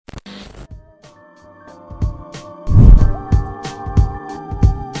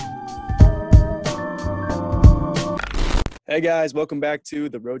Hey guys, welcome back to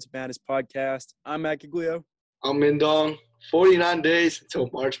the Road to Madness podcast. I'm Matt Giglio. I'm Mindong. 49 days until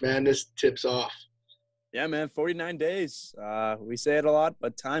March Madness tips off. Yeah, man, 49 days. We say it a lot,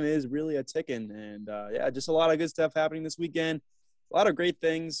 but time is really a ticking. And just a lot of good stuff happening this weekend. A lot of great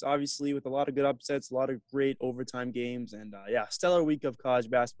things, obviously, with a lot of good upsets, a lot of great overtime games, and stellar week of college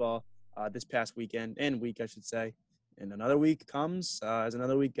basketball this past weekend and week, I should say. And another week comes as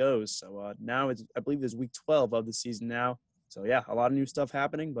another week goes. So now I believe there's week 12 of the season now. So yeah, a lot of new stuff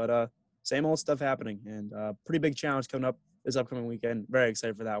happening, but same old stuff happening, and pretty big challenge coming up this upcoming weekend. Very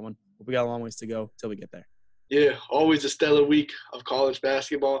excited for that one. But we got a long ways to go till we get there. Yeah, always a stellar week of college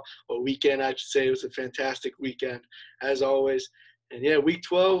basketball, or weekend, I should say. It was a fantastic weekend, as always. And yeah, week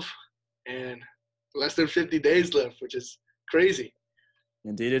 12 and less than 50 days left, which is crazy.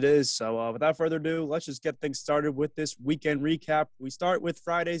 Indeed it is. So without further ado, let's just get things started with this weekend recap. We start with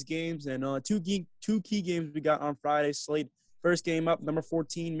Friday's games, and two key games we got on Friday slate. First game up, number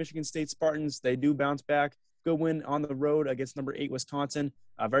 14, Michigan State Spartans. They do bounce back. Good win on the road against number 8, Wisconsin.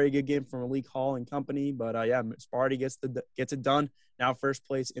 A very good game from Malik Hall and company. But, Sparty gets it done. Now first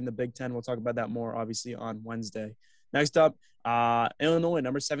place in the Big Ten. We'll talk about that more, obviously, on Wednesday. Next up, Illinois,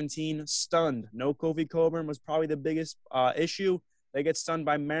 number 17, stunned. No Kofi Coburn was probably the biggest issue. They get stunned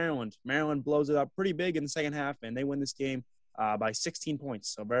by Maryland. Maryland blows it up pretty big in the second half, and they win this game by 16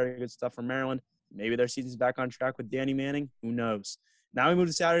 points. So very good stuff from Maryland. Maybe their season's back on track with Danny Manning. Who knows? Now we move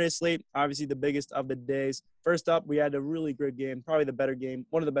to Saturday's slate, obviously the biggest of the days. First up, we had a really good game, probably the better game,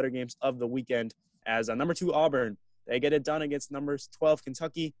 one of the better games of the weekend, as number 2 Auburn. They get it done against number 12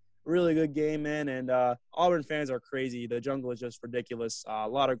 Kentucky. Really good game, man, and Auburn fans are crazy. The jungle is just ridiculous. A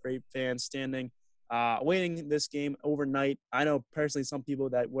lot of great fans standing, waiting this game overnight. I know personally some people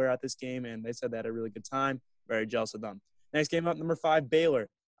that were at this game, and they said they had a really good time. Very jealous of them. Next game up, number 5 Baylor.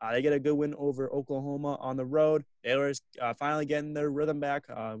 They get a good win over Oklahoma on the road. Baylor is finally getting their rhythm back.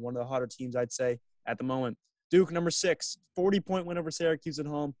 One of the hotter teams, I'd say, at the moment. Duke, number 6, 40-point win over Syracuse at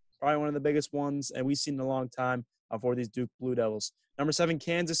home. Probably one of the biggest ones, and we've seen in a long time for these Duke Blue Devils. Number 7,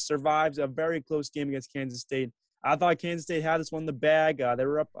 Kansas survives a very close game against Kansas State. I thought Kansas State had this one in the bag. They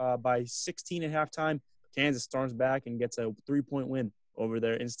were up by 16 at halftime. Kansas storms back and gets a 3-point win over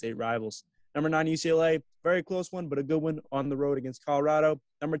their in-state rivals. Number 9, UCLA, very close one, but a good win on the road against Colorado.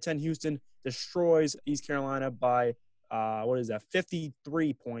 Number 10, Houston destroys East Carolina by,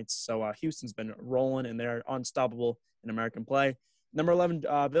 53 points. So Houston's been rolling, and they're unstoppable in American play. Number 11,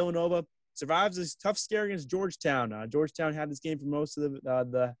 Villanova survives this tough scare against Georgetown. Georgetown had this game for most of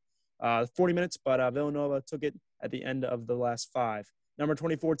the 40 minutes, but Villanova took it at the end of the last 5. Number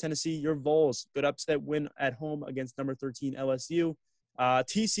 24, Tennessee, your Vols. Good upset win at home against number 13, LSU.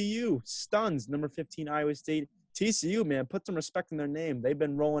 TCU stuns number 15 Iowa State. TCU, man, put some respect in their name. They've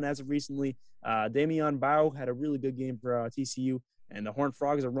been rolling as of recently. Damian Bao had a really good game for TCU, and the Horned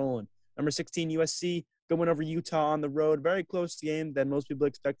Frogs are rolling. Number 16 USC, good win over Utah on the road. Very close game than most people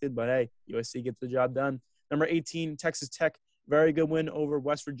expected, but hey, USC gets the job done. Number 18 Texas Tech, very good win over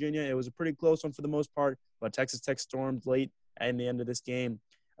West Virginia. It was a pretty close one for the most part, but Texas Tech stormed late in the end of this game.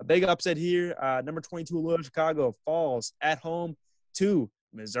 A big upset here. Number 22 Loyola Chicago falls at home to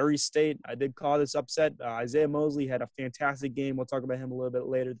Missouri State. I did call this upset. Isaiah Mosley had a fantastic game. We'll talk about him a little bit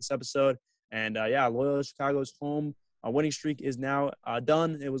later this episode. And, Loyola Chicago's home winning streak is now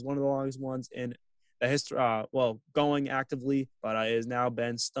done. It was one of the longest ones in the history, going actively, but it has now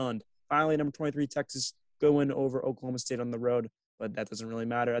been stunned. Finally, number 23, Texas, good win over Oklahoma State on the road, but that doesn't really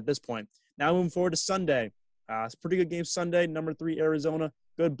matter at this point. Now moving forward to Sunday. It's a pretty good game Sunday. Number 3, Arizona,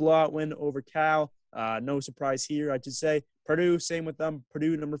 good blowout win over Cal. No surprise here, I should say. Purdue, same with them.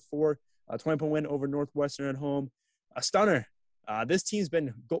 Purdue, number 4, 20-point win over Northwestern at home. A stunner. This team's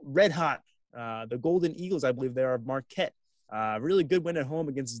been red hot. The Golden Eagles, I believe they are, Marquette. Really good win at home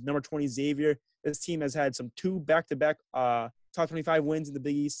against number 20 Xavier. This team has had some 2 back-to-back top 25 wins in the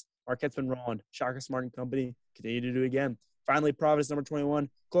Big East. Marquette's been rolling. Shaka Smart and company continue to do it again. Finally, Providence, number 21.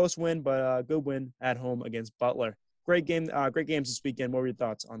 Close win, but good win at home against Butler. Great game. Great games this weekend. What were your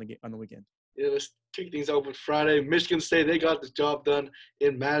thoughts on the weekend? Yeah, let's kick things off with Friday. Michigan State, they got the job done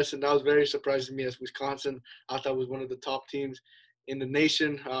in Madison. That was very surprising to me as Wisconsin. I thought was one of the top teams in the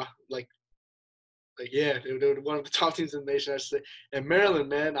nation. They were one of the top teams in the nation, I should say. And Maryland,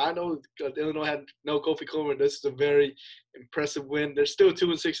 man, I know Illinois had no Kofi Coleman. This is a very impressive win. They're still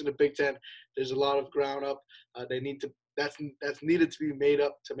 2-6 in the Big Ten. There's a lot of ground up. That's needed to be made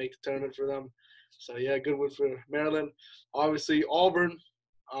up to make the tournament for them. So yeah, good win for Maryland. Obviously, Auburn.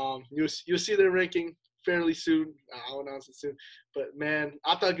 You'll see their ranking fairly soon. I'll announce it soon. But, man,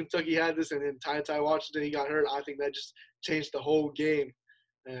 I thought Kentucky had this, and then Ty Washington, he got hurt. I think that just changed the whole game.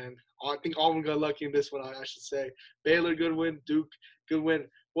 And I think Auburn got lucky in this one, I should say. Baylor, good win. Duke, good win.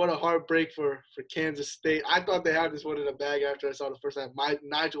 What a heartbreak for Kansas State. I thought they had this one in the bag after I saw the first time.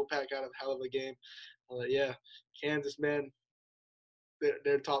 Nigel Pack had a hell of a game. Yeah, Kansas, man,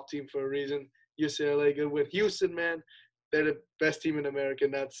 they're top team for a reason. UCLA, good win. Houston, man, they're the best team in America,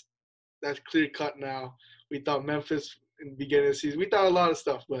 and that's clear cut now. We thought Memphis in the beginning of the season. We thought a lot of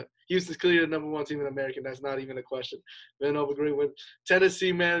stuff, but Houston's clearly the number one team in America. That's not even a question. Villanova, great win.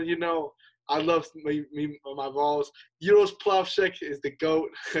 Tennessee, man, I love my balls. Euros Plavsic is the GOAT.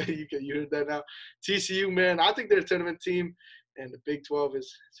 you heard that now. TCU, man, I think they're a tournament team, and the Big 12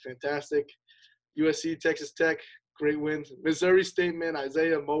 is fantastic. USC, Texas Tech, great wins. Missouri State, man,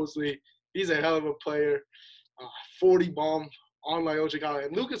 Isaiah Mosley, he's a hell of a player. 40 bomb on like Ochagala.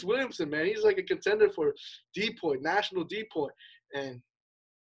 And Lucas Williamson, man, he's like a contender for national DPOY. And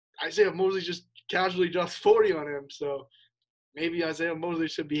Isaiah Mosley just casually drops 40 on him. So maybe Isaiah Mosley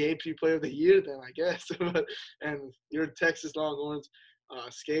should be AP Player of the Year then, I guess. And your Texas Longhorns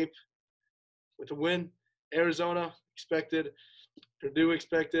escape with a win. Arizona expected. Purdue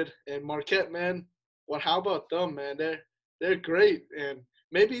expected. And Marquette, man, how about them, man? They're great. And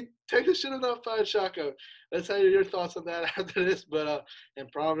maybe Texas should have not fired Shaka. Let's hear your thoughts on that after this. But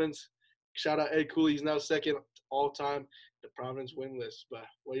and Providence, shout out Ed Cooley. He's now second all time the Providence win list. But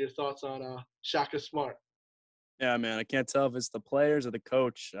what are your thoughts on Shaka Smart? Yeah, man, I can't tell if it's the players or the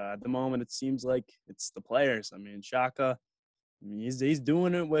coach. At the moment, it seems like it's the players. I mean, Shaka, he's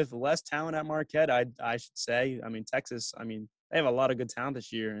doing it with less talent at Marquette, I should say. I mean, Texas, they have a lot of good talent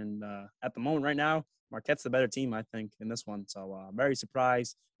this year. And at the moment right now, Marquette's the better team, I think, in this one. So I'm very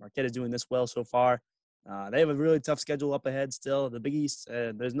surprised Marquette is doing this well so far. They have a really tough schedule up ahead still. The Big East,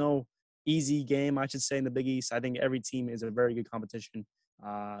 there's no easy game, I should say, in the Big East. I think every team is a very good competition,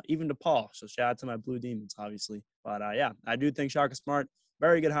 even DePaul. So shout out to my Blue Demons, obviously. But, yeah, I do think Shaka Smart,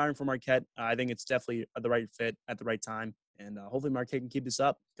 very good hiring for Marquette. I think it's definitely the right fit at the right time. And hopefully Marquette can keep this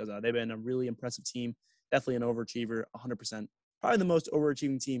up because they've been a really impressive team. Definitely an overachiever, 100%. Probably the most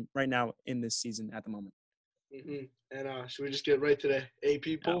overachieving team right now in this season at the moment. Mm-hmm. And should we just get right to the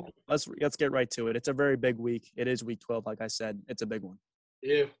AP poll? Let's get right to it. It's a very big week. It is week 12, like I said. It's a big one.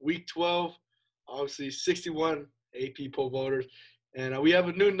 Yeah, week 12, obviously 61 AP poll voters. And we have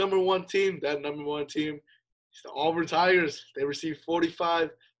a new number one team. That number one team is the Auburn Tigers. They received 45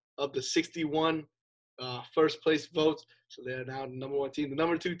 of the 61 first place votes. So they are now the number one team. The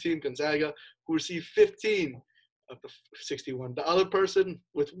number two team, Gonzaga, who received 15 of the 61. The other person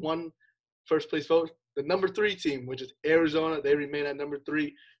with one first place vote, the number three team, which is Arizona, they remain at number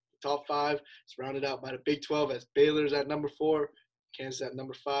three. The top five is rounded out by the Big 12 as Baylor's at number 4, Kansas at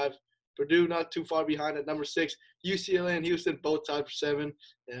number 5. Purdue not too far behind at number 6. UCLA and Houston both tied for 7.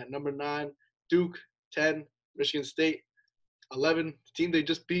 And at number 9, Duke, 10, Michigan State, 11, the team they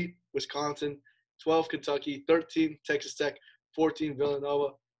just beat, Wisconsin, 12, Kentucky, 13, Texas Tech, 14,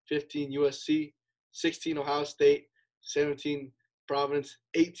 Villanova, 15, USC, 16, Ohio State, 17, Providence,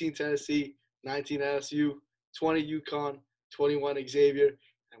 18, Tennessee, 19, LSU, 20, UConn, 21, Xavier,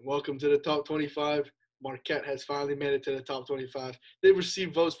 and welcome to the top 25. Marquette has finally made it to the top 25. They've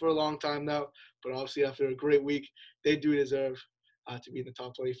received votes for a long time now, but obviously after a great week, they do deserve to be in the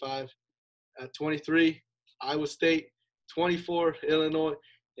top 25. At 23, Iowa State, 24, Illinois,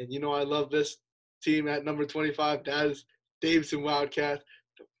 and I love this team at number 25. That is Davidson Wildcats,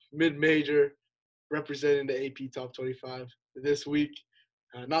 mid-major, representing the AP top 25 this week.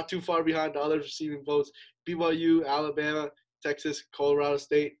 Not too far behind the others receiving votes. BYU, Alabama, Texas, Colorado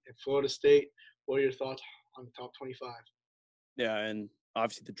State, and Florida State. What are your thoughts on the top 25? Yeah, and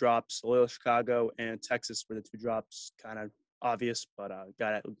obviously the drops, Loyola Chicago and Texas were the two drops, kind of obvious, but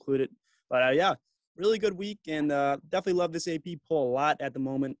got to include it. But, yeah, really good week, and definitely love this AP poll a lot at the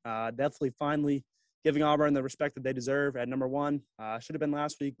moment. Definitely finally giving Auburn the respect that they deserve at number 1. Should have been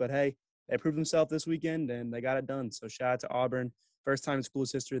last week, but, hey, they proved themselves this weekend, and they got it done. So shout out to Auburn. First time in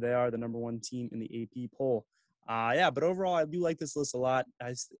school's history, they are the number 1 team in the AP poll. Yeah, but overall, I do like this list a lot.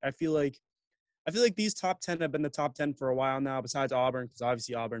 I feel like these top 10 have been the top 10 for a while now, besides Auburn, because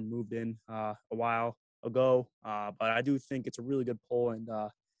obviously Auburn moved in a while ago. But I do think it's a really good poll, and a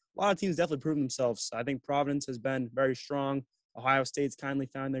lot of teams definitely proved themselves. I think Providence has been very strong. Ohio State's kindly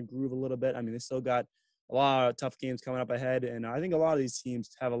found their groove a little bit. I mean, they still got a lot of tough games coming up ahead, and I think a lot of these teams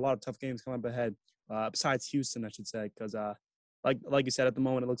have a lot of tough games coming up ahead, besides Houston, I should say, because like you said, at the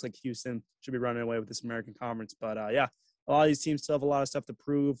moment, it looks like Houston should be running away with this American Conference. But, yeah, a lot of these teams still have a lot of stuff to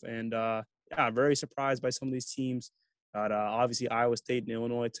prove, and yeah, very surprised by some of these teams. But obviously, Iowa State and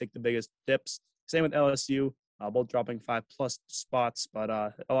Illinois take the biggest dips. Same with LSU, both dropping 5+ spots. But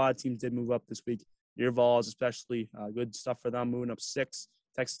a lot of teams did move up this week. Your Vols, especially, good stuff for them, moving up 6.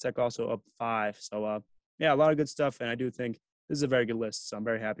 Texas Tech also up 5. So, yeah, a lot of good stuff. And I do think this is a very good list. So I'm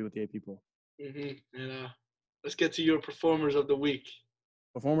very happy with the 8 people. And let's get to your performers of the week.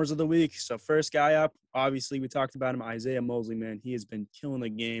 Performers of the week. So first guy up, obviously we talked about him, Isaiah Mosley, man. He has been killing the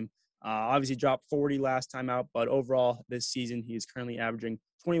game. Obviously dropped 40 last time out, but overall this season he is currently averaging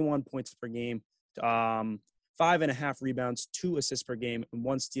 21 points per game, 5.5 rebounds, 2 assists per game, and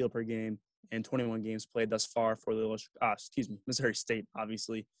 1 steal per game, and 21 games played thus far for the Missouri State.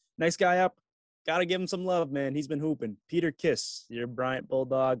 Obviously, next guy up, gotta give him some love, man. He's been hooping. Peter Kiss, your Bryant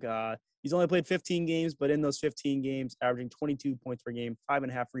Bulldog. He's only played 15 games, but in those 15 games, averaging 22 points per game,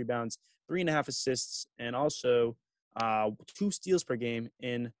 5.5 rebounds, 3.5 assists, and also 2 steals per game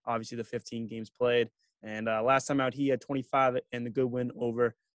in, obviously, the 15 games played. And last time out, he had 25 and the good win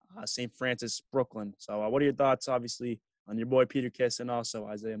over St. Francis, Brooklyn. So what are your thoughts, obviously, on your boy Peter Kiss and also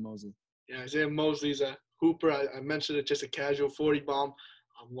Isaiah Mosley? Yeah, Isaiah Mosley's a hooper. I mentioned it, just a casual 40 bomb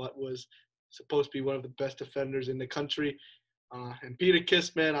on what was supposed to be one of the best defenders in the country. And Peter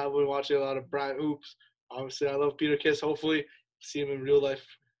Kiss, man, I've been watching a lot of Bryant hoops. Obviously, I love Peter Kiss. Hopefully, see him in real life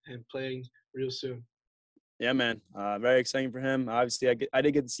and playing real soon. Yeah, man. Very exciting for him. Obviously, I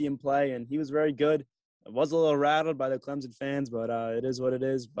did get to see him play, and he was very good. I was a little rattled by the Clemson fans, but it is what it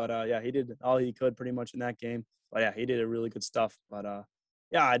is. But, yeah, he did all he could pretty much in that game. But, yeah, he did a really good stuff. But,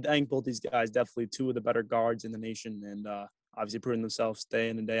 yeah, I think both these guys definitely 2 of the better guards in the nation and obviously proving themselves day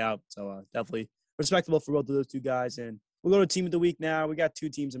in and day out. So, definitely respectable for both of those 2 guys. And we'll go to team of the week now. We got 2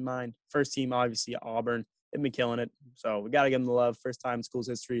 teams in mind. First team, obviously, Auburn. They've been killing it. So, we got to give them the love. First time in school's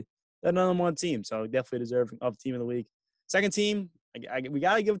history. They're number 1 team, so definitely deserving of team of the week. Second team, we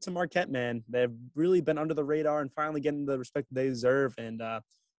got to give it to Marquette, man. They've really been under the radar and finally getting the respect that they deserve. And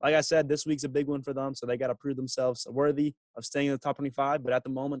like I said, this week's a big one for them, so they got to prove themselves worthy of staying in the top 25. But at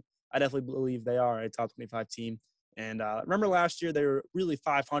the moment, I definitely believe they are a top 25 team. And remember last year, they were really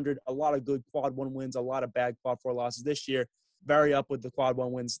 500, a lot of good quad 1 wins, a lot of bad quad 4 losses. This year, very up with the quad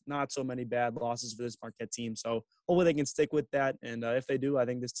 1 wins, not so many bad losses for this Marquette team. So hopefully they can stick with that. And if they do, I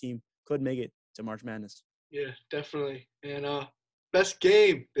think this team could make it to March Madness. Yeah, definitely. And best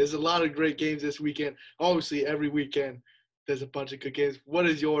game. There's a lot of great games this weekend. Obviously, every weekend there's a bunch of good games. What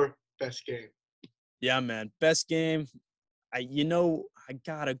is your best game? Yeah, man. Best game. I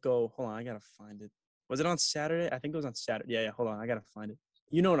gotta go. Hold on, I gotta find it. Was it on Saturday? I think it was on Saturday. Yeah, hold on, I gotta find it.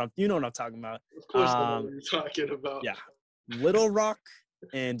 You know what I'm talking about. Of course, I know what you're talking about. Yeah, Little Rock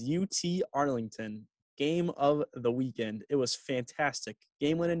and UT Arlington. Game of the weekend. It was fantastic.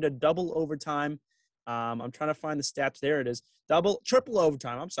 Game went into double overtime. I'm trying to find the stats. There it is. Triple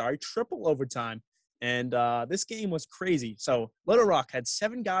overtime. I'm sorry, triple overtime. And this game was crazy. So Little Rock had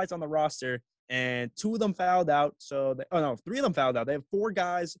 7 guys on the roster, and 2 of them fouled out. 3 of them fouled out. They have 4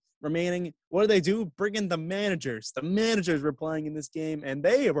 guys remaining. What do? Bring in the managers. The managers were playing in this game, and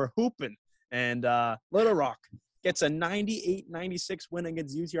they were hooping. And Little Rock gets a 98-96 win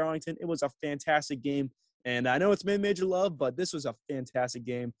against UT Arlington. It was a fantastic game. And I know it's mid-major love, but this was a fantastic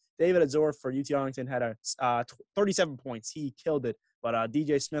game. David Azor for UT Arlington had 37 points. He killed it. But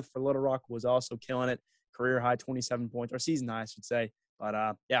DJ Smith for Little Rock was also killing it. Career high 27 points, or season high, I should say.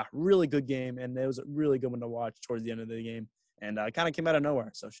 But, yeah, really good game. And it was a really good one to watch towards the end of the game. And it kind of came out of nowhere.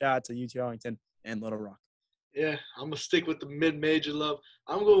 So shout out to UT Arlington and Little Rock. Yeah, I'm going to stick with the mid-major love.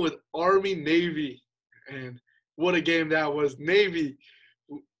 I'm going with Army-Navy. And what a game that was. Navy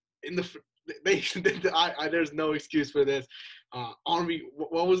in the there's no excuse for this. Army,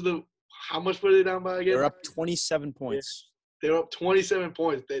 what was how much were they down by again? They're up 27 points. Yeah, they were up 27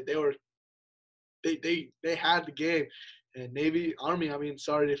 points. They had the game. And Army,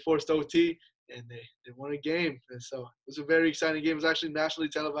 they forced OT and they won a game. And so it was a very exciting game. It was actually nationally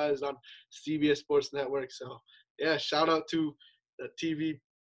televised on CBS Sports Network. So yeah, shout out to the TV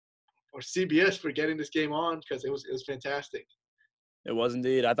or CBS for getting this game on, because it was fantastic. It was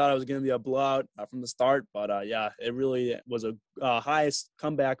indeed. I thought it was going to be a blowout from the start, but yeah, it really was a highest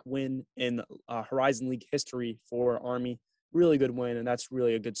comeback win in Horizon League history for Army. Really good win, and that's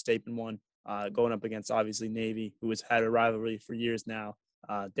really a good statement one, going up against, obviously, Navy, who has had a rivalry for years now,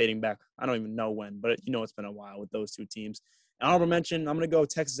 dating back, I don't even know when, but it's been a while with those 2 teams. And honorable mention, I'm going to go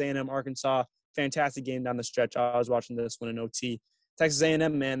Texas A&M, Arkansas. Fantastic game down the stretch. I was watching this one in OT. Texas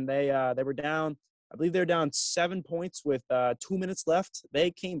A&M, man, they were down. I believe they're down 7 points with 2 minutes left.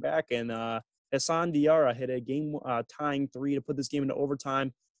 They came back, and Hassan Diarra hit a game-tying 3 to put this game into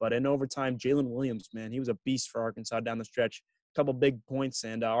overtime. But in overtime, Jalen Williams, man, he was a beast for Arkansas down the stretch. A couple big points,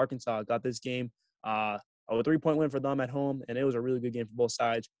 and Arkansas got this game. A 3-point win for them at home, and it was a really good game for both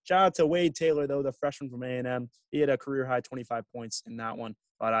sides. Shout out to Wade Taylor, though, the freshman from A&M. He had a career-high 25 points in that one.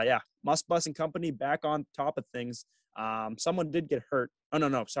 But yeah, Muss Bus and company back on top of things. Someone did get hurt. Oh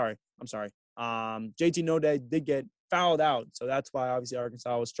no, sorry, I'm sorry. JT Node did get fouled out, so that's why obviously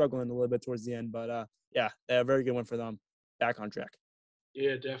Arkansas was struggling a little bit towards the end. But yeah, a very good one for them. Back on track.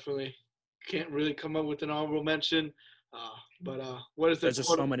 Yeah, definitely. Can't really come up with an honorable mention. But what is the There's just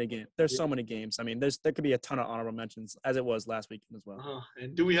quote? so many games. There's so many games. I mean, there could be a ton of honorable mentions as it was last weekend as well.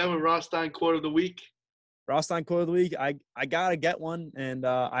 And do we have a Rothstein quote of the week? Rothstein quote of the week. I gotta get one, and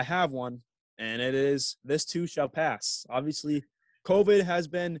I have one, and it is "This too shall pass." Obviously, COVID has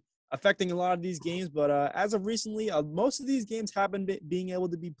been affecting a lot of these games, but as of recently, most of these games have been being able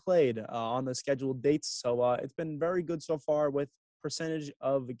to be played on the scheduled dates. So it's been very good so far with percentage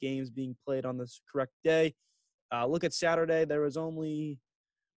of the games being played on this correct day. Look at Saturday. There was only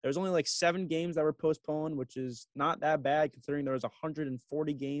like 7 games that were postponed, which is not that bad considering there was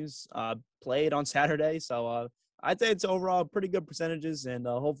 140 games played on Saturday. So I'd say it's overall pretty good percentages, and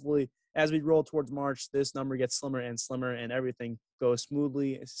hopefully as we roll towards March, this number gets slimmer and slimmer, and everything goes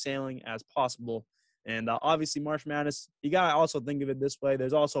smoothly sailing as possible. And obviously, March Madness, you gotta also think of it this way: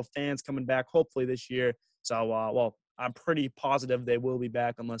 there's also fans coming back, hopefully this year. So, well, I'm pretty positive they will be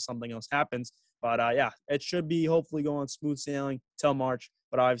back unless something else happens. But yeah, it should be hopefully going smooth sailing till March.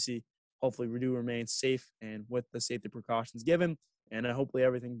 But obviously, hopefully we do remain safe and with the safety precautions given. And hopefully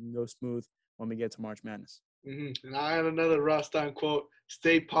everything can go smooth when we get to March Madness. And I had another Rothstein quote: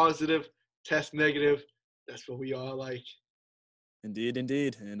 "Stay positive, test negative. That's what we all like." Indeed,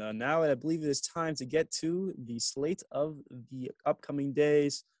 indeed. And now I believe it is time to get to the slate of the upcoming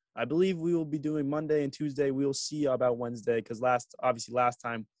days. I believe we will be doing Monday and Tuesday. We will see about Wednesday because last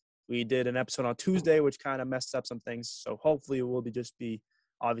time we did an episode on Tuesday, which kind of messed up some things. So hopefully it will be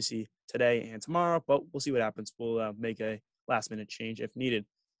obviously today and tomorrow, but we'll see what happens. We'll make a last minute change if needed.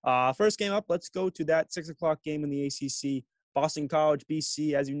 First game up, let's go to that 6:00 game in the ACC. Boston College,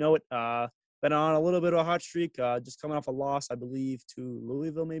 BC, as you know it. Been on a little bit of a hot streak, just coming off a loss, I believe, to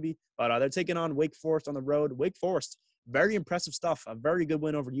Louisville maybe. But they're taking on Wake Forest on the road. Wake Forest, very impressive stuff. A very good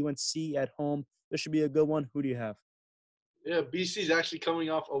win over UNC at home. This should be a good one. Who do you have? Yeah, BC is actually coming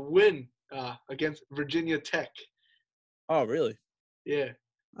off a win against Virginia Tech. Oh, really? Yeah.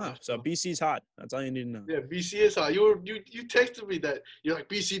 Oh, so BC's hot. That's all you need to know. Yeah, BC is hot. You texted me that you're like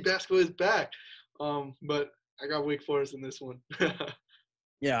BC basketball is back, but I got Wake Forest in this one.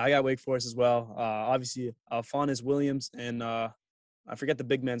 Yeah, I got Wake Forest as well. Obviously, Alphonsus Williams and I forget the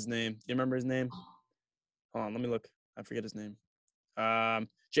big man's name. Do you remember his name? Hold on, let me look. I forget his name.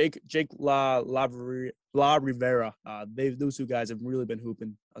 Jake La Rivera. Those 2 guys have really been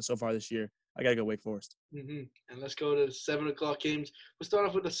hooping so far this year. I gotta go Wake Forest. And let's go to the 7:00 games. We'll start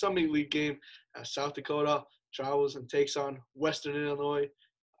off with the Summit League game. South Dakota travels and takes on Western Illinois.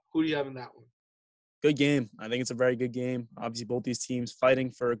 Who do you have in that one? Good game. I think it's a very good game. Obviously, both these teams fighting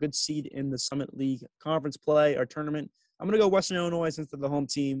for a good seed in the Summit League conference play or tournament. I'm gonna go Western Illinois since they're the home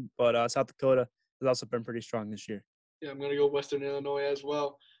team, but South Dakota has also been pretty strong this year. Yeah, I'm going to go Western Illinois as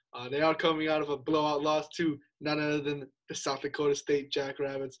well. They are coming out of a blowout loss to none other than the South Dakota State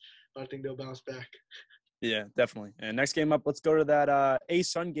Jackrabbits. I think they'll bounce back. Yeah, definitely. And next game up, let's go to that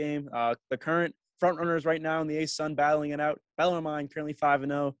A-Sun game. The current front runners right now in the A-Sun battling it out. Bellarmine currently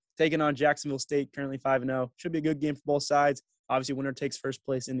 5-0, taking on Jacksonville State currently 5-0. Should be a good game for both sides. Obviously, winner takes first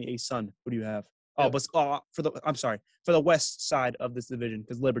place in the A-Sun. Who do you have? Oh, but for the west side of this division,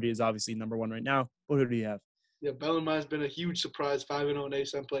 because Liberty is obviously number 1 right now. But who do you have? Yeah, Bellarmine's been a huge surprise, 5-0 in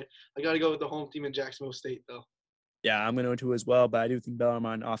A-Sun play. I got to go with the home team in Jacksonville State, though. Yeah, I'm going to as well, but I do think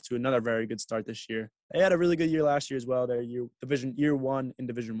Bellarmine off to another very good start this year. They had a really good year last year as well. Their year 1 in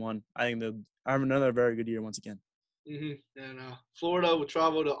Division 1. I think they'll have another very good year once again. And Florida will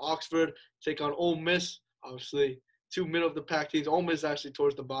travel to Oxford, take on Ole Miss. Obviously, 2 middle of the pack teams. Ole Miss actually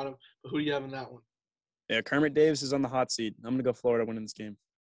towards the bottom. But who do you have in that one? Yeah, Kermit Davis is on the hot seat. I'm going to go Florida winning this game.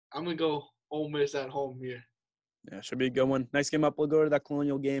 I'm going to go Ole Miss at home here. Yeah, should be a good one. Next game up, we'll go to that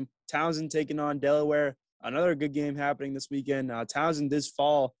Colonial game. Townsend taking on Delaware. Another good game happening this weekend. Townsend does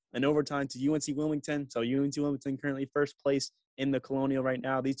fall in overtime to UNC Wilmington. So UNC Wilmington currently first place in the Colonial right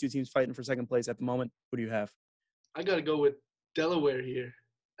now. These 2 teams fighting for second place at the moment. Who do you have? I got to go with Delaware here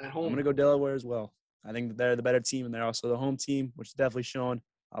at home. I'm going to go Delaware as well. I think that they're the better team, and they're also the home team, which is definitely showing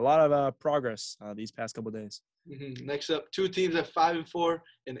a lot of progress these past couple of days. Next up, 2 teams at 5-4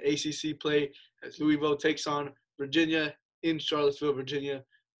 in ACC play as Louisville takes on Virginia in Charlottesville, Virginia.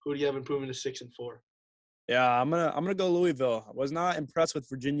 Who do you have improving to 6-4? Yeah, I'm gonna go Louisville. I was not impressed with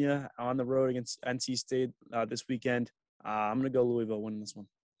Virginia on the road against NC State this weekend. I'm gonna go Louisville winning this one.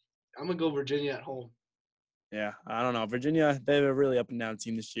 I'm gonna go Virginia at home. Yeah, I don't know. Virginia, they have a really up and down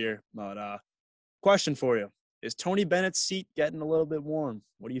team this year. But question for you: Is Tony Bennett's seat getting a little bit warm?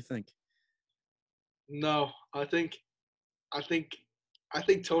 What do you think? No, I think I think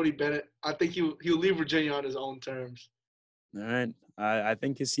Tony Bennett. I think he'll leave Virginia on his own terms. All right. I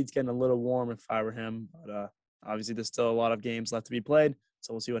think his seat's getting a little warm if I were him, but obviously there's still a lot of games left to be played,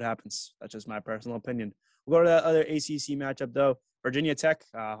 so we'll see what happens. That's just my personal opinion. We'll go to that other ACC matchup, though. Virginia Tech,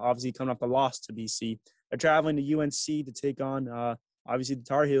 obviously coming off the loss to BC. They're traveling to UNC to take on, obviously, the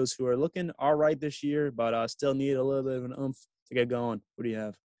Tar Heels, who are looking all right this year, but still need a little bit of an oomph to get going. Who do you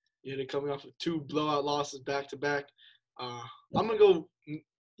have? Yeah, they're coming off of 2 blowout losses back to back. I'm gonna go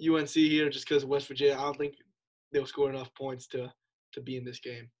UNC here just because West Virginia. I don't think they'll score enough points to be in this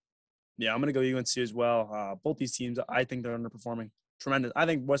game. Yeah, I'm going to go UNC as well. Both these teams, I think they're underperforming tremendous. I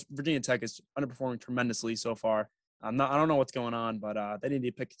think West Virginia Tech is underperforming tremendously so far. I don't know what's going on, but they need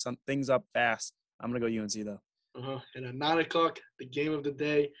to pick some things up fast. I'm going to go UNC, though. And at 9:00, the game of the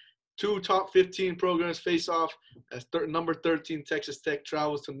day. 2 top 15 programs face off as number 13 Texas Tech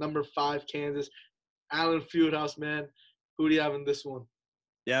travels to number 5 Kansas. Allen Fieldhouse, man. Who do you have in this one?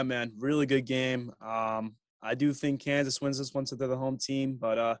 Yeah, man, really good game. I do think Kansas wins this one since they're the home team,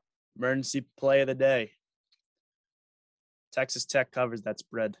 but emergency play of the day. Texas Tech covers that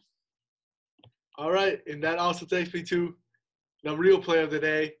spread. All right, and that also takes me to the real play of the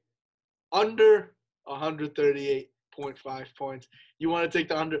day. Under 138.5 points. You want to take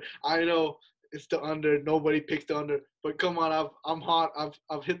the under? I know it's the under. Nobody picks the under, but come on, I'm hot.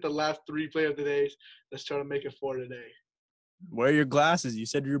 I've hit the last 3 play of the days. Let's try to make it 4 today. Wear your glasses. You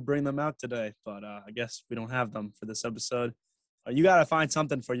said you would bring them out today, but I guess we don't have them for this episode. You got to find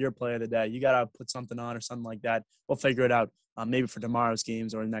something for your play of the day. You got to put something on or something like that. We'll figure it out maybe for tomorrow's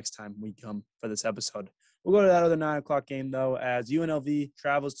games or next time we come for this episode. We'll go to that other 9:00 game, though, as UNLV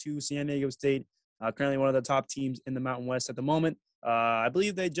travels to San Diego State, currently one of the top teams in the Mountain West at the moment. I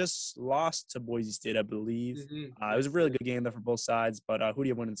believe they just lost to Boise State, I believe. It was a really good game there for both sides, but who do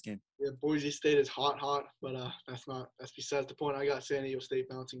you have winning this game? Yeah, Boise State is hot, but that's besides the point. I got San Diego State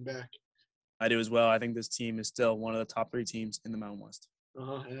bouncing back. I do as well. I think this team is still one of the top 3 teams in the Mountain West.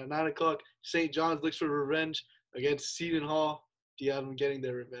 And at 9:00, St. John's looks for revenge against Seton Hall. Do you have them getting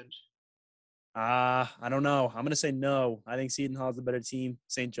their revenge? I don't know. I'm going to say no. I think Seton Hall is a better team.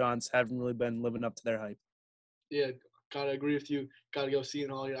 St. John's haven't really been living up to their hype. Yeah, gotta agree with you. Gotta go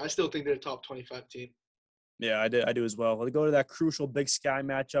Seton Hall here. I still think they're a top 25 team. Yeah, I do as well. We'll go to that crucial Big Sky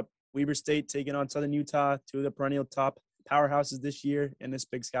matchup. Weber State taking on Southern Utah, 2 of the perennial top powerhouses this year in this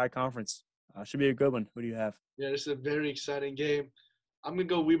Big Sky conference. Should be a good one. Who do you have? Yeah, this is a very exciting game. I'm going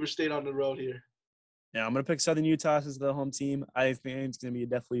to go Weber State on the road here. Yeah, I'm going to pick Southern Utah as the home team. I think it's going to be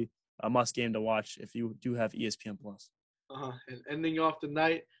definitely a must game to watch if you do have ESPN+. And ending off the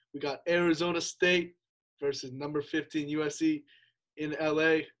night, we got Arizona State versus number 15 USC in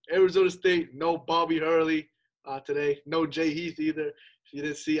LA. Arizona State, no Bobby Hurley today. No Jay Heath either. If you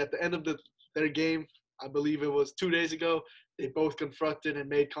didn't see, at the end of their game, I believe it was 2 days ago, they both confronted and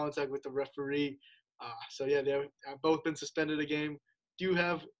made contact with the referee. So, yeah, they have both been suspended a game. Do you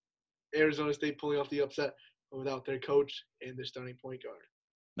have Arizona State pulling off the upset without their coach and their starting point guard?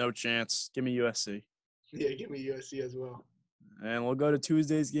 No chance. Give me USC. Yeah, give me USC as well. And we'll go to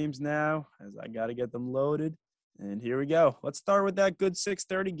Tuesday's games now, as I got to get them loaded. And here we go. Let's start with that good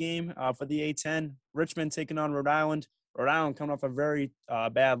 6:30 game for the A-10. Richmond taking on Rhode Island. Rhode Island coming off a very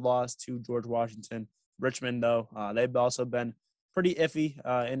bad loss to George Washington. Richmond, though, they've also been pretty iffy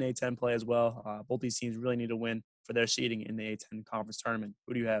in A-10 play as well. Both these teams really need to win for their seeding in the A-10 conference tournament.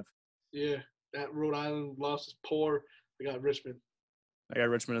 Who do you have? Yeah, that Rhode Island loss is poor. I got Richmond. I got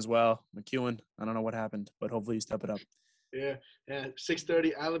Richmond as well. McEwen, I don't know what happened, but hopefully you step it up. Yeah, and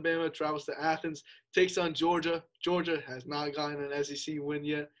 6:30, Alabama travels to Athens, takes on Georgia. Georgia has not gotten an SEC win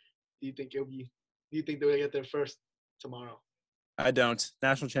yet. Do you think they'll get there first tomorrow? I don't.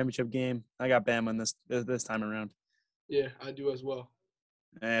 National championship game. I got Bama in this time around. Yeah, I do as well.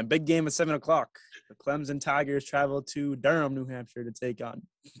 And big game at 7:00. The Clemson Tigers travel to Durham, New Hampshire to take on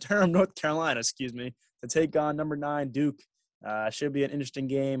Durham, North Carolina, to take on number 9 Duke. Should be an interesting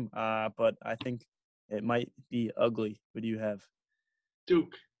game, but I think it might be ugly. Who do you have?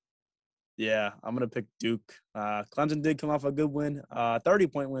 Duke. Yeah, I'm going to pick Duke. Clemson did come off a good win,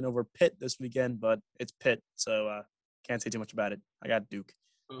 30-point win over Pitt this weekend, but it's Pitt, so can't say too much about it. I got Duke.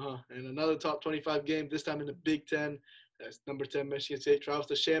 And another top 25 game, this time in the Big Ten. That's number 10 Michigan State travels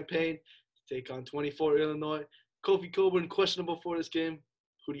to Champaign to take on 24 Illinois. Kofi Coburn questionable for this game.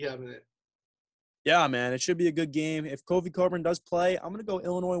 Who do you have in it? Yeah, man, it should be a good game. If Kofi Coburn does play, I'm going to go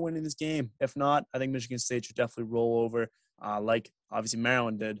Illinois winning this game. If not, I think Michigan State should definitely roll over, like obviously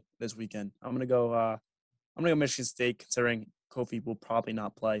Maryland did this weekend. I'm going to go Michigan State, considering Kofi will probably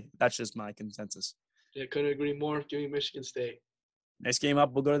not play. That's just my consensus. Yeah, couldn't agree more. Give me Michigan State. Next game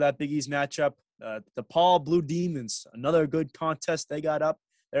up, we'll go to that Big East matchup. The Paul Blue Demons, another good contest they got up.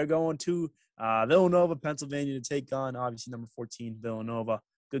 They're going to Villanova, Pennsylvania to take on, obviously, number 14, Villanova.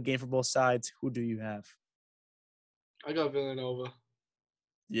 Good game for both sides. Who do you have? I got Villanova.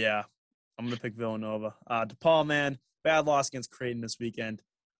 Yeah, I'm going to pick Villanova. DePaul, man, bad loss against Creighton this weekend.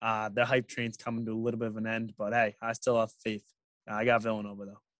 The hype train's coming to a little bit of an end, but hey, I still have faith. I got Villanova,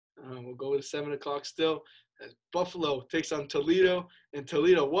 though. We'll go with 7 o'clock still. As Buffalo takes on Toledo. And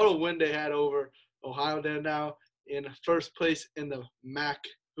Toledo, what a win they had over Ohio. They're now in first place in the MAC.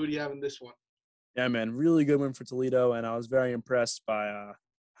 Who do you have in this one? Yeah, man, really good win for Toledo, and I was very impressed by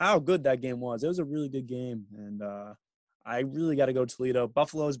how good that game was. It was a really good game, and I really got to go Toledo.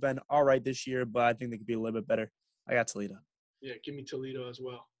 Buffalo's been all right this year, but I think they could be a little bit better. I got Toledo. Yeah, give me Toledo as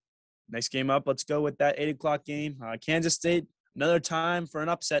well. Next game up, let's go with that 8 o'clock game. Kansas State, another time for an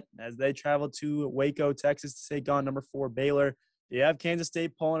upset as they travel to Waco, Texas to take on number 4 Baylor. Do you have Kansas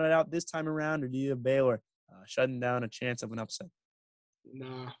State pulling it out this time around, or do you have Baylor shutting down a chance of an upset?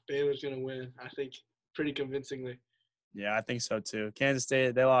 Nah, Baylor's going to win, I think, pretty convincingly. Yeah, I think so too. Kansas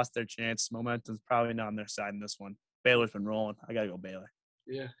State, they lost their chance. Momentum's probably not on their side in this one. Baylor's been rolling. I got to go Baylor.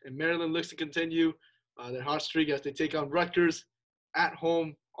 Yeah, and Maryland looks to continue their hot streak as they take on Rutgers at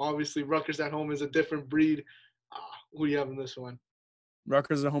home. Obviously, Rutgers at home is a different breed. Who do you have in this one?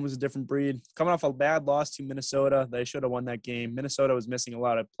 Rutgers at home is a different breed. Coming off a bad loss to Minnesota, they should have won that game. Minnesota was missing a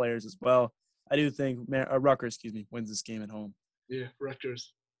lot of players as well. I do think Rutgers, wins this game at home. Yeah,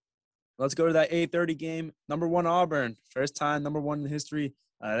 Rutgers. Let's go to that 8:30 game. Number 1 Auburn, first time number 1 in history.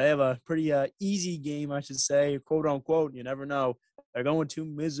 They have a pretty easy game, I should say, quote unquote. You never know. They're going to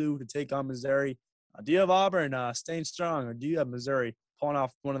Mizzou to take on Missouri. Do you have Auburn staying strong, or do you have Missouri pulling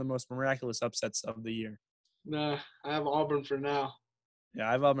off one of the most miraculous upsets of the year? Nah, I have Auburn for now. Yeah,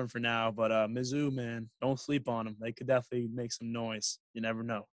 I have Auburn for now, but Mizzou, man, don't sleep on them. They could definitely make some noise. You never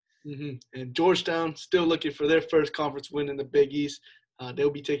know. Mm-hmm. And Georgetown still looking for their first conference win in the Big East. They'll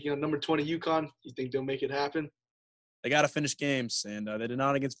be taking on number 20 UConn. You think they'll make it happen? They got to finish games, and they did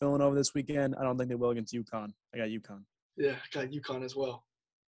not against Villanova this weekend. I don't think they will against UConn. I got UConn. Yeah, I got UConn as well.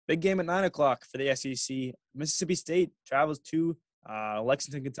 Big game at 9 o'clock for the SEC. Mississippi State travels to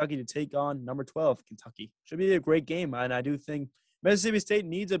Lexington, Kentucky to take on number 12, Kentucky. Should be a great game, and I do think Mississippi State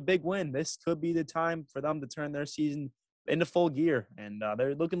needs a big win. This could be the time for them to turn their season into full gear, and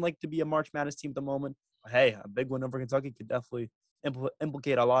they're looking like to be a March Madness team at the moment. But hey, a big win over Kentucky could definitely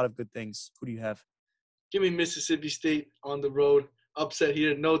implicate a lot of good things. Who do you have? Give me Mississippi State on the road. Upset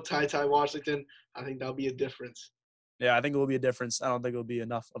here. No Ty Washington. I think that'll be a difference. Yeah, I think it will be a difference. I don't think it will be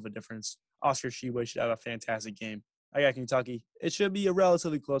enough of a difference. Oscar Tshiebwe should have a fantastic game. I got Kentucky. It should be a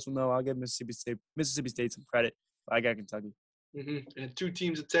relatively close one, though. I'll give Mississippi State some credit. But I got Kentucky. Mm-hmm. And 2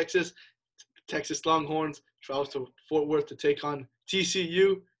 teams in Texas. Texas Longhorns travels to Fort Worth to take on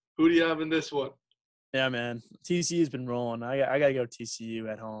TCU. Who do you have in this one? Yeah, man. TCU's been rolling. I got to go TCU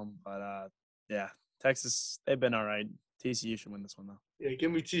at home. But, yeah, Texas, they've been all right. TCU should win this one, though. Yeah,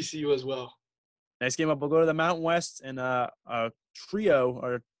 give me TCU as well. Next game up, we'll go to the Mountain West and a trio,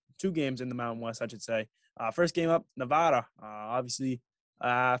 or 2 games in the Mountain West, I should say. First game up, Nevada. Obviously,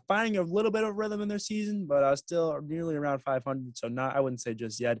 finding a little bit of rhythm in their season, but still nearly around 500. So I wouldn't say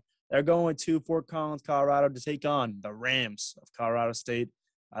just yet. They're going to Fort Collins, Colorado to take on the Rams of Colorado State.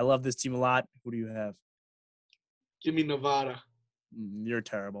 I love this team a lot. Who do you have? Give me Nevada. You're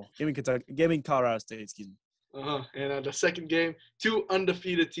terrible. Give me Kentucky. Give me Colorado State, excuse me. And the second game, 2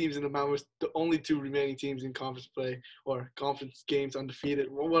 undefeated teams in the Mountain West, the only 2 remaining teams in conference play or conference games undefeated.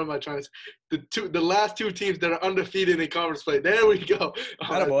 What am I trying to say? The last 2 teams that are undefeated in conference play. There we go.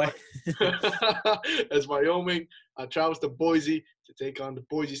 Attaboy. As Wyoming travels to Boise to take on the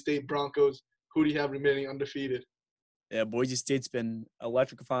Boise State Broncos. Who do you have remaining undefeated? Yeah, Boise State's been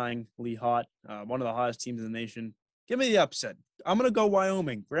electrifyingly hot. One of the hottest teams in the nation. Give me the upset. I'm going to go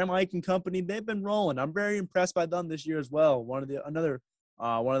Wyoming. Graham Ike and company, they've been rolling. I'm very impressed by them this year as well. One of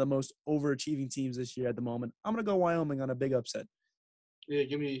the most overachieving teams this year at the moment. I'm going to go Wyoming on a big upset. Yeah,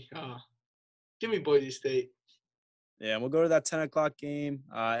 give me Boise State. Yeah, and we'll go to that 10 o'clock game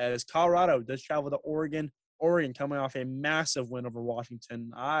as Colorado does travel to Oregon. Oregon coming off a massive win over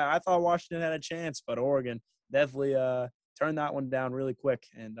Washington. I thought Washington had a chance, but Oregon definitely turned that one down really quick.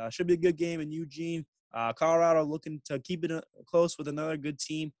 And should be a good game in Eugene. Colorado looking to keep it close with another good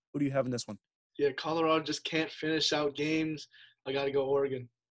team. Who do you have in this one? Yeah, Colorado just can't finish out games. I got to go Oregon.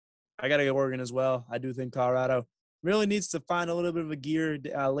 I got to go Oregon as well. I do think Colorado really needs to find a little bit of a gear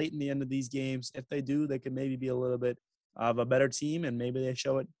late in the end of these games. If they do, they could maybe be a little bit of a better team, and maybe they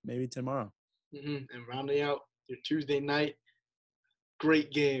show it maybe tomorrow. Mm-hmm. And rounding out your Tuesday night,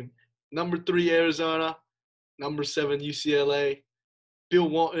 great game. Number 3, Arizona. Number 7, UCLA. Bill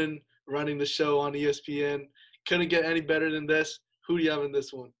Walton running the show on ESPN. Couldn't get any better than this. Who do you have in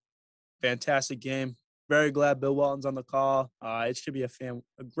this one? Fantastic game. Very glad Bill Walton's on the call. It should be a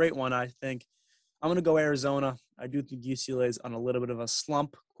great one, I think. I'm going to go Arizona. I do think UCLA is on a little bit of a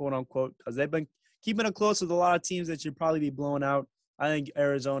slump, quote unquote, because they've been keeping it close with a lot of teams that should probably be blowing out. I think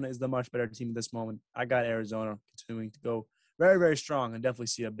Arizona is the much better team at this moment. I got Arizona continuing to go very, very strong and definitely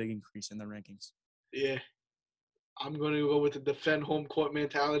see a big increase in the rankings. Yeah, I'm going to go with the defend home court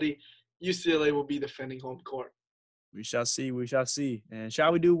mentality. UCLA will be defending home court. We shall see. We shall see. And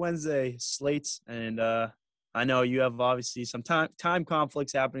shall we do Wednesday slates? And I know you have obviously some time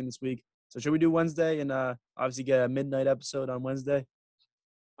conflicts happening this week. So should we do Wednesday and obviously get a midnight episode on Wednesday?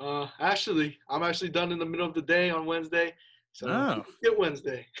 Actually, I'm actually done in the middle of the day on Wednesday. So get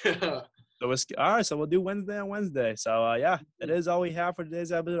Wednesday. All right. So we'll do Wednesday on Wednesday. So yeah, that is all we have for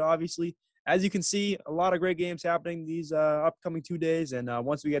today's episode. Obviously, as you can see, a lot of great games happening these upcoming 2 days. And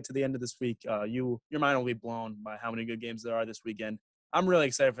once we get to the end of this week, your mind will be blown by how many good games there are this weekend. I'm really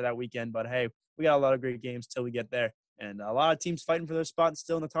excited for that weekend. But hey, we got a lot of great games till we get there, and a lot of teams fighting for their spot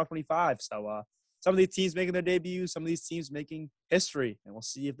still in the top 25. So some of these teams making their debuts, some of these teams making history, and we'll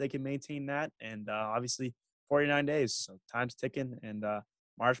see if they can maintain that. And obviously, 49 days, so time's ticking. And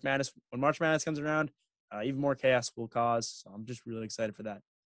March Madness, when March Madness comes around, even more chaos will cause. So I'm just really excited for that.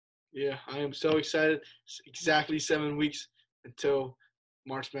 Yeah, I am so excited. It's exactly 7 weeks until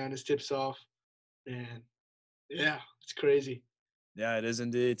March Madness tips off. And yeah, it's crazy. Yeah, it is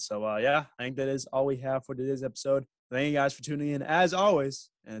indeed. So yeah, I think that is all we have for today's episode. Thank you guys for tuning in as always.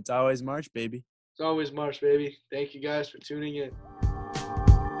 And it's always March, baby. It's always March, baby. Thank you guys for tuning in.